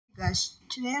Guys,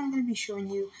 today I'm going to be showing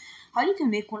you how you can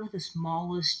make one of the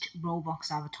smallest Roblox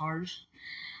avatars.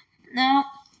 Now,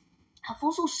 I've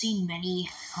also seen many,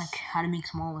 like, how to make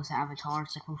smallest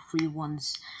avatars, like, for free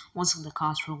ones that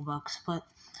cost Robux, but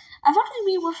I've actually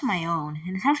made one for my own,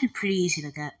 and it's actually pretty easy to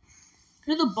get.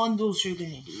 Here are the bundles you're going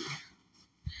to need.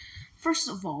 First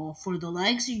of all, for the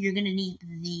legs, you're going to need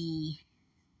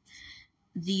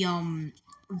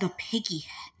the piggy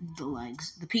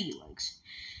legs.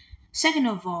 Second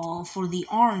of all, for the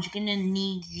arms, you're gonna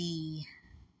need the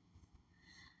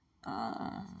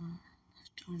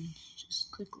left arm. Just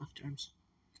click left arms.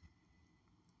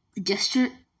 Gesture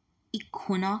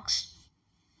Equinox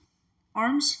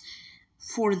arms.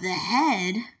 For the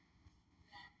head,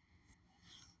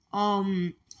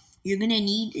 you're gonna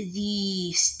need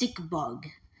the stick bug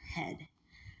head.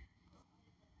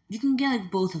 You can get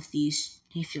like both of these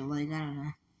if you like. I don't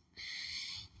know.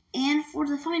 And for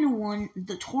the final one,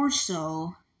 the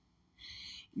torso,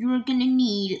 you're gonna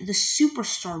need the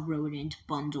Superstar Rodent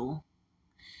bundle.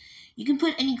 You can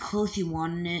put any clothes you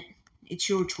want in it. It's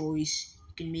your choice.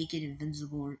 You can make it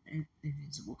invisible or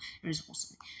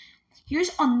irresistible.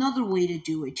 Here's another way to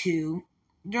do it too.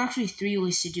 There are actually 3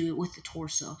 ways to do it with the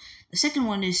torso. The second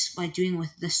one is by doing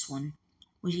with this one,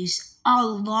 which is a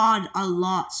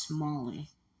lot smaller.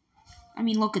 I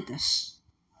mean, look at this.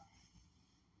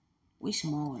 Way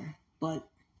smaller, but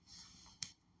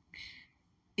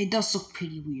it does look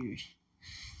pretty weird.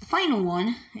 The final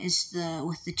one is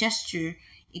with the Gesture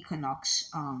Equinox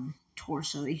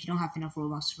torso, if you don't have enough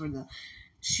Robux for the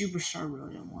Superstar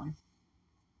Rodent one.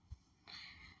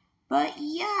 But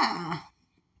yeah,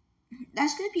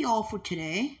 that's gonna be all for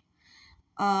today.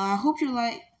 I hope you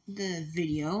liked the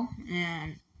video,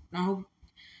 and I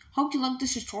hope you like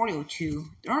this tutorial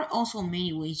too. There are also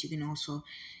many ways you can also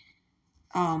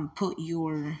put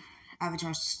your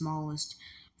avatars to smallest.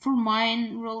 For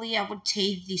mine, really, I would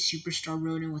take the Superstar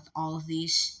Rodent with all of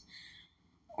these.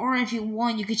 Or if you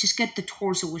want, you could just get the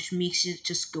torso, which makes it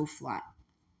just go flat.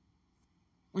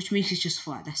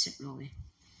 That's it, really.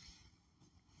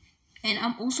 And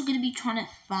I'm also going to be trying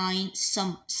to find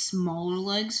some smaller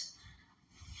legs.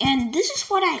 And this is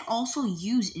what I also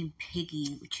use in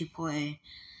Piggy to play.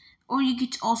 Or you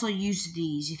could also use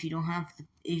these if you don't have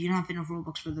enough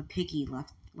Robux for the Piggy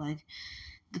left leg.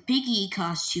 The Piggy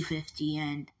costs $250,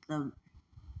 and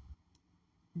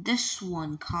this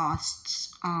one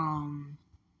costs I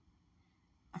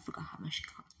forgot how much it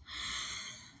costs.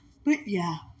 But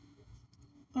yeah,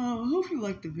 I hope you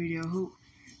liked the video.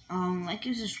 Like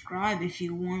and subscribe if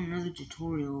you want another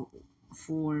tutorial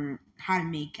for how to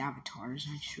make avatars.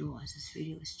 I just realized this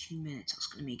video is 2 minutes. I was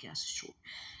gonna make it as short,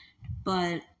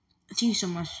 but thank you so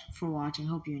much for watching.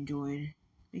 Hope you enjoyed.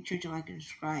 Make sure to like and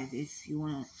subscribe if you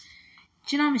wanna.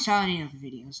 Do not miss out on any of the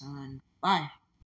videos. And bye.